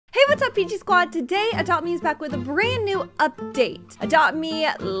What's up, Peachy Squad? Today, Adopt Me is back with a brand new update. Adopt Me,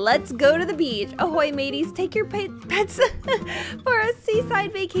 let's go to the beach. Ahoy, mateys, take your pets for a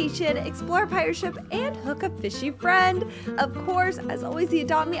seaside vacation, explore a pirate ship, and hook a fishy friend. Of course, as always, the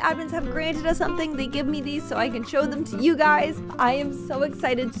Adopt Me admins have granted us something. They give me these so I can show them to you guys. I am so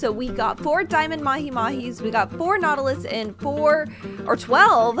excited. So we got 4 diamond mahi mahis, we got 4 nautilus, and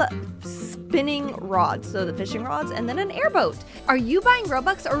 12 spinning rods, so the fishing rods, and then an airboat. Are you buying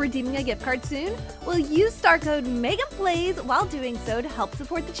Robux or redeeming a gift card soon? Well, use star code MeganPlays while doing so to help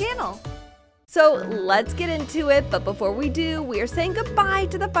support the channel. So let's get into it, but before we do, we are saying goodbye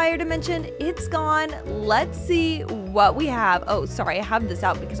to the fire dimension. It's gone. Let's see what we have. Oh, sorry, I have this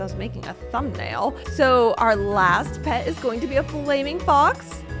out because I was making a thumbnail. So our last pet is going to be a flaming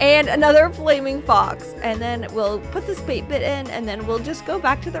fox and another flaming fox. And then we'll put this bait bit in, and then we'll just go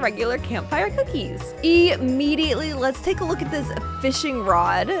back to the regular campfire cookies. Immediately, let's take a look at this fishing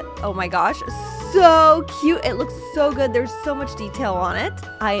rod. Oh my gosh, so cute. It looks so good. There's so much detail on it.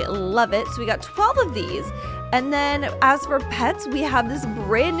 I love it. So we got 12 of these. And then as for pets, we have this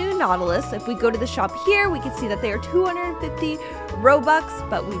brand new nautilus. If we go to the shop here, we can see that they are 250 Robux,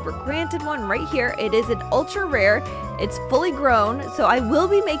 but we were granted one right here. It is an ultra rare. It's fully grown, so I will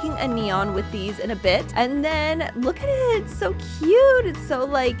be making a neon with these in a bit. And then look at it, it's so cute. It's so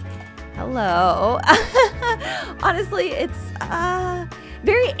like, hello. Honestly, it's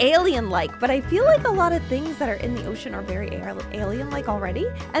very alien-like, but I feel like a lot of things that are in the ocean are very alien-like already.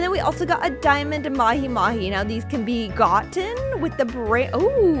 And then we also got a diamond mahi mahi. Now these can be gotten with the brand.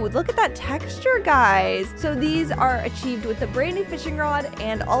 Oh, look at that texture, guys. So these are achieved with the brand new fishing rod,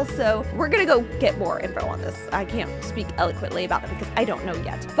 and also we're gonna go get more info on this. I can't speak eloquently about it because I don't know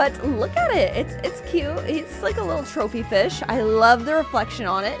yet. But look at it. It's cute. It's like a little trophy fish. I love the reflection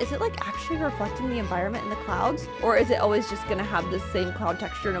on it. Is it like actually reflecting the environment in the clouds, or is it always just gonna have the same cloud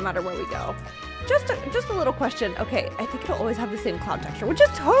texture no matter where we go? Just a little question. Okay, I think it'll always have the same cloud texture, which is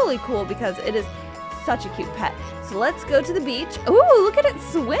totally cool because it is such a cute pet. So let's go to the beach. Ooh, look at it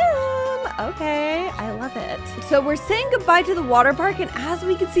swim. Okay, I love it. So we're saying goodbye to the water park, and as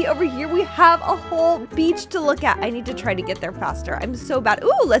we can see over here, we have a whole beach to look at. I need to try to get there faster. I'm so bad.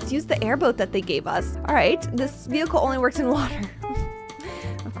 Ooh, let's use the airboat that they gave us. All right, this vehicle only works in water.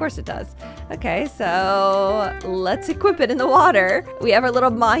 Of course it does. Okay, so let's equip it in the water. We have our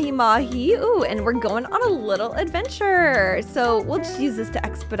little mahi mahi. Ooh, and we're going on a little adventure. So we'll just use this to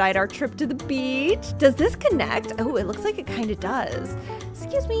expedite our trip to the beach. Does this connect? Oh, it looks like it kind of does.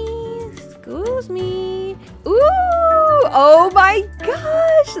 Excuse me. Excuse me. Ooh, oh my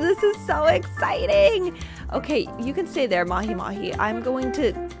gosh, this is so exciting. Okay, you can stay there, mahi mahi. I'm going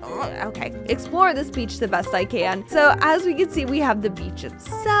to, okay, explore this beach the best I can. So as we can see, we have the beach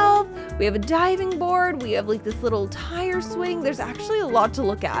itself. We have a diving board. We have like this little tire swing. There's actually a lot to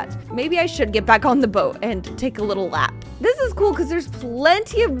look at. Maybe I should get back on the boat and take a little lap. This is cool because there's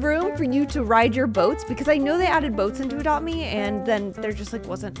plenty of room for you to ride your boats, because I know they added boats into Adopt Me, and then there just like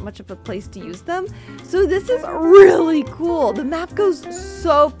wasn't much of a place to use them. So this is really cool. The map goes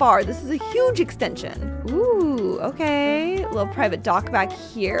so far. This is a huge extension. Ooh, okay. A little private dock back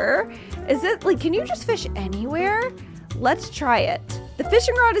here. Is it like, can you just fish anywhere? Let's try it. The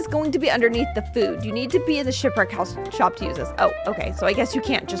fishing rod is going to be underneath the food. You need to be in the shipwreck house shop to use this. Oh, okay. So I guess you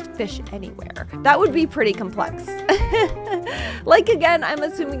can't just fish anywhere. That would be pretty complex. Like, again, I'm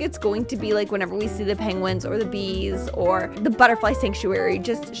assuming it's going to be like whenever we see the penguins or the bees or the butterfly sanctuary,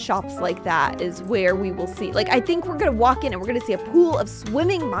 just shops like that is where we will see. Like, I think we're going to walk in and we're going to see a pool of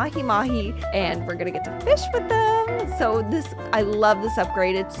swimming mahi mahi, and we're going to get to fish with them. So this, I love this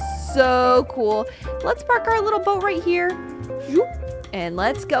upgrade. It's so cool. Let's park our little boat right here. And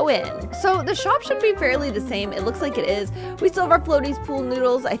let's go in. So the shop should be fairly the same. It looks like it is. We still have our floaties, pool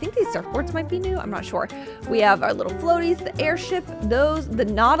noodles. I think these surfboards might be new. I'm not sure. We have our little floaties, the airship, the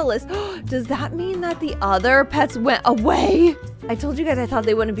nautilus. Does that mean that the other pets went away? I told you guys I thought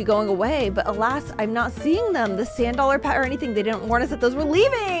they wouldn't be going away, but alas, I'm not seeing them. The sand dollar pet or anything, they didn't warn us that those were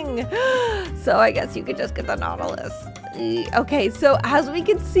leaving. So I guess you could just get the nautilus. Okay, so as we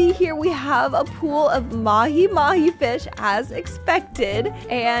can see here, we have a pool of mahi mahi fish as expected.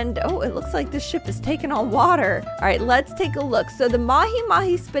 And oh, it looks like this ship is taking on water. All right, let's take a look. So the mahi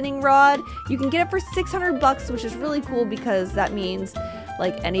mahi spinning rod, you can get it for 600 bucks, which is really cool because that means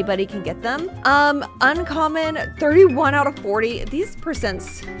like anybody can get them. Uncommon, 31 out of 40. These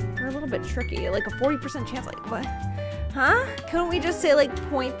percents are a little bit tricky. Like a 40% chance, like what? Huh? Couldn't we just say like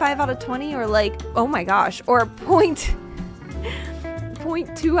 0.5 out of 20, or like, oh my gosh, or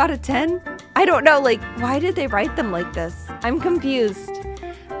 0.2 out of 10? I don't know, like, why did they write them like this? I'm confused.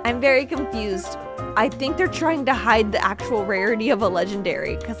 I'm very confused. I think they're trying to hide the actual rarity of a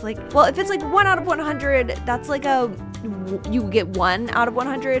legendary. Because like, well, if it's like 1 out of 100, that's like you get 1 out of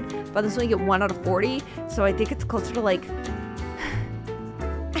 100, but this one you get 1 out of 40. So I think it's closer to like,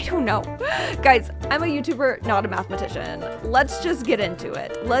 I don't know. Guys, I'm a YouTuber, not a mathematician. Let's just get into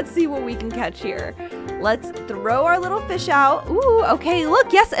it. Let's see what we can catch here. Let's throw our little fish out. Ooh, okay,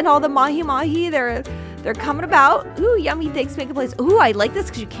 look, yes, and all the mahi mahi, they're coming about. Ooh, yummy, thanks, MeganPlays. Ooh, I like this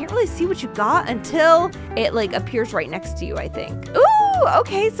because you can't really see what you got until it like appears right next to you, I think. Ooh,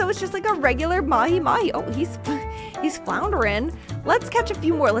 okay, so it's just like a regular mahi mahi. Oh, he's floundering. Let's catch a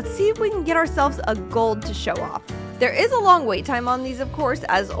few more. Let's see if we can get ourselves a gold to show off. There is a long wait time on these, of course,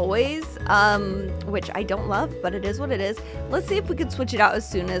 as always, which I don't love, but it is what it is. Let's see if we can switch it out as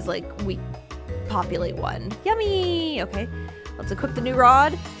soon as like we populate one. Yummy. Okay. Let's equip the new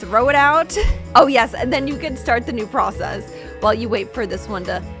rod, throw it out. Oh yes, and then you can start the new process while you wait for this one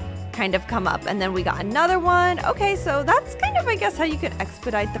to kind of come up. And then we got another one. Okay, so that's kind of, I guess, how you can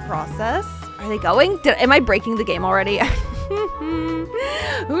expedite the process. Are they going? Am I breaking the game already?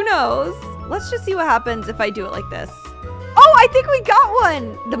 Who knows? Let's just see what happens if I do it like this. Oh, I think we got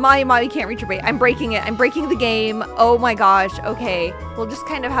one. The mahi mahi can't reach your bait. I'm breaking it. I'm breaking the game. Oh my gosh. Okay, we'll just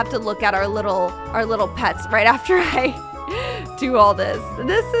kind of have to look at our little pets right after I do all this.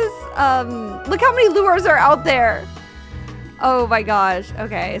 This is, look how many lures are out there. Oh my gosh.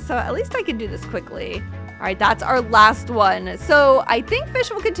 Okay, so at least I can do this quickly. All right, that's our last one. So I think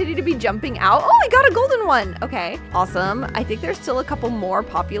fish will continue to be jumping out. Oh, I got a golden one. Okay, awesome. I think there's still a couple more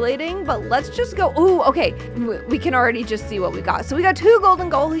populating, but let's just go. Ooh, okay. We can already just see what we got. So we got 2 golden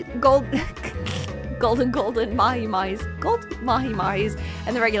mahi mahis, gold mahi mahis,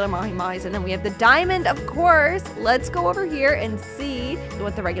 and the regular mahi mahis, and then we have the diamond, of course. Let's go over here and see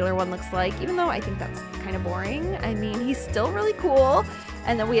what the regular one looks like, even though I think that's kind of boring. I mean, he's still really cool.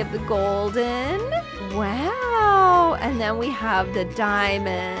 And then we have the golden. Wow. And then we have the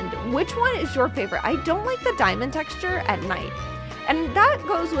diamond. Which one is your favorite? I don't like the diamond texture at night. And that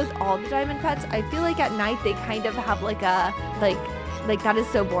goes with all the diamond pets. I feel like at night they kind of have like a, like that is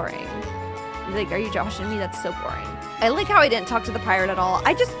so boring. Like, are you joshing me? That's so boring. I like how I didn't talk to the pirate at all.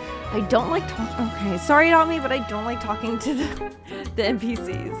 I don't like talking. Okay, sorry about me, but I don't like talking to the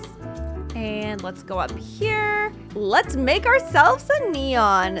NPCs. And let's go up here. Let's make ourselves a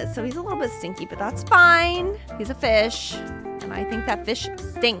neon. So he's a little bit stinky, but that's fine. He's a fish. And I think that fish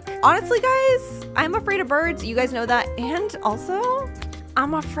stink. Honestly, guys, I'm afraid of birds. You guys know that. And also,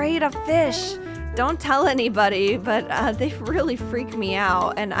 I'm afraid of fish. Don't tell anybody, but they really freak me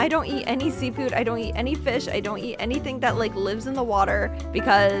out. And I don't eat any seafood. I don't eat any fish. I don't eat anything that like lives in the water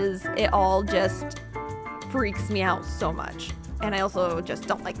because it all just freaks me out so much. And I also just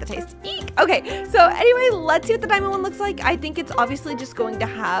don't like the taste. Eek! Okay, so anyway, let's see what the diamond one looks like. I think it's obviously just going to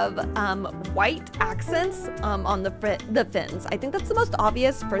have white accents on the fins. I think that's the most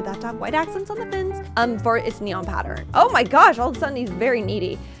obvious for that to have white accents on the fins for its neon pattern. Oh my gosh, all of a sudden he's very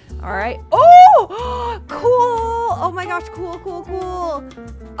needy. All right. Oh, cool. Oh my gosh, cool, cool, cool.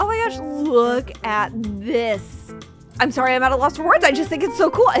 Oh my gosh, look at this. I'm sorry, I'm at a loss for words. I just think it's so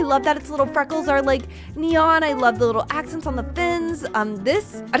cool. I love that its little freckles are like neon. I love the little accents on the fins.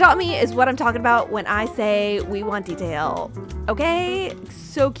 This, Adopt Me, is what I'm talking about when I say we want detail. Okay,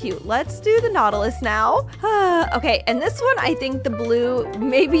 so cute. Let's do the Nautilus now. Okay, and this one, I think the blue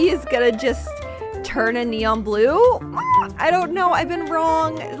maybe is gonna just turn a neon blue. I don't know, I've been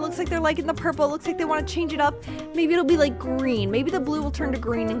wrong. It looks like they're liking the purple. It looks like they want to change it up. Maybe it'll be like green. Maybe the blue will turn to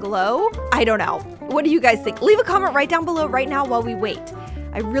green and glow. I don't know. What do you guys think? Leave a comment right down below right now while we wait.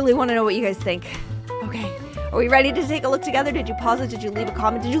 I really want to know what you guys think. Okay, are we ready to take a look together? Did you pause it? Did you leave a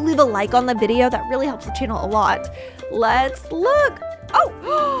comment? Did you leave a like on the video? That really helps the channel a lot. Let's look.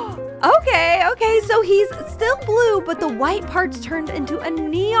 Oh, okay, so he's still blue, but the white parts turned into a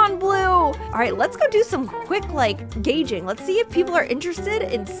neon blue. All right, let's go do some quick like gauging. Let's see if people are interested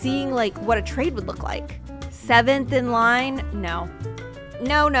in seeing like what a trade would look like. 7th in line? No.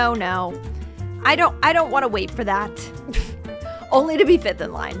 I don't want to wait for that. Only to be 5th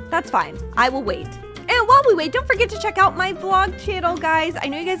in line. That's fine. I will wait. And while we wait, don't forget to check out my vlog channel, guys. I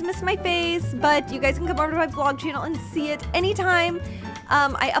know you guys miss my face, but you guys can come over to my vlog channel and see it anytime.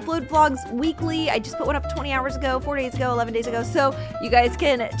 I upload vlogs weekly. I just put one up 20 hours ago, 4 days ago, 11 days ago. So you guys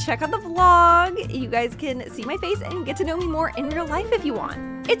can check out the vlog. You guys can see my face and get to know me more in real life if you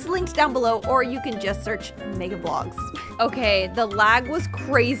want. It's linked down below, or you can just search Megan Vlogs. Okay, the lag was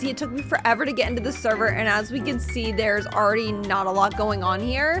crazy. It took me forever to get into the server, and as we can see, there's already not a lot going on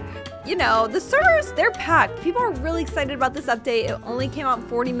here. You know, the servers, they're packed. People are really excited about this update. It only came out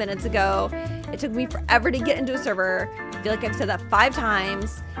 40 minutes ago. It took me forever to get into a server. feel like I've said that 5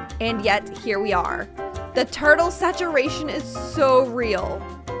 times, and yet here we are. The turtle saturation is so real.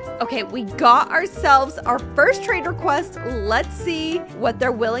 Okay, we got ourselves our first trade request. Let's see what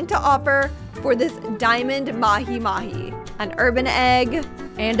they're willing to offer for this diamond mahi mahi. An urban egg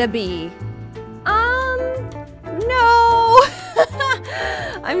and a bee. No.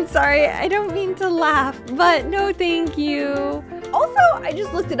 I'm sorry, I don't mean to laugh, but no thank you. Also, I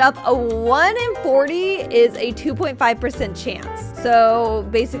just looked it up. A 1 in 40 is a 2.5% chance. So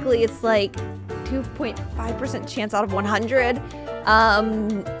basically it's like 2.5% chance out of 100.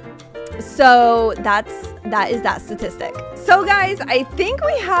 So that is that statistic. So guys, I think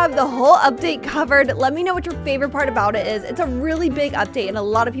we have the whole update covered. Let me know what your favorite part about it is. It's a really big update and a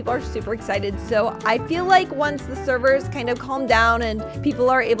lot of people are super excited. So I feel like once the servers kind of calm down and people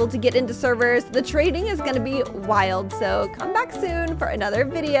are able to get into servers, the trading is going to be wild. So come back soon for another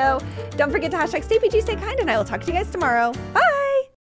video. Don't forget to hashtag stay PG, stay kind, and I will talk to you guys tomorrow. Bye!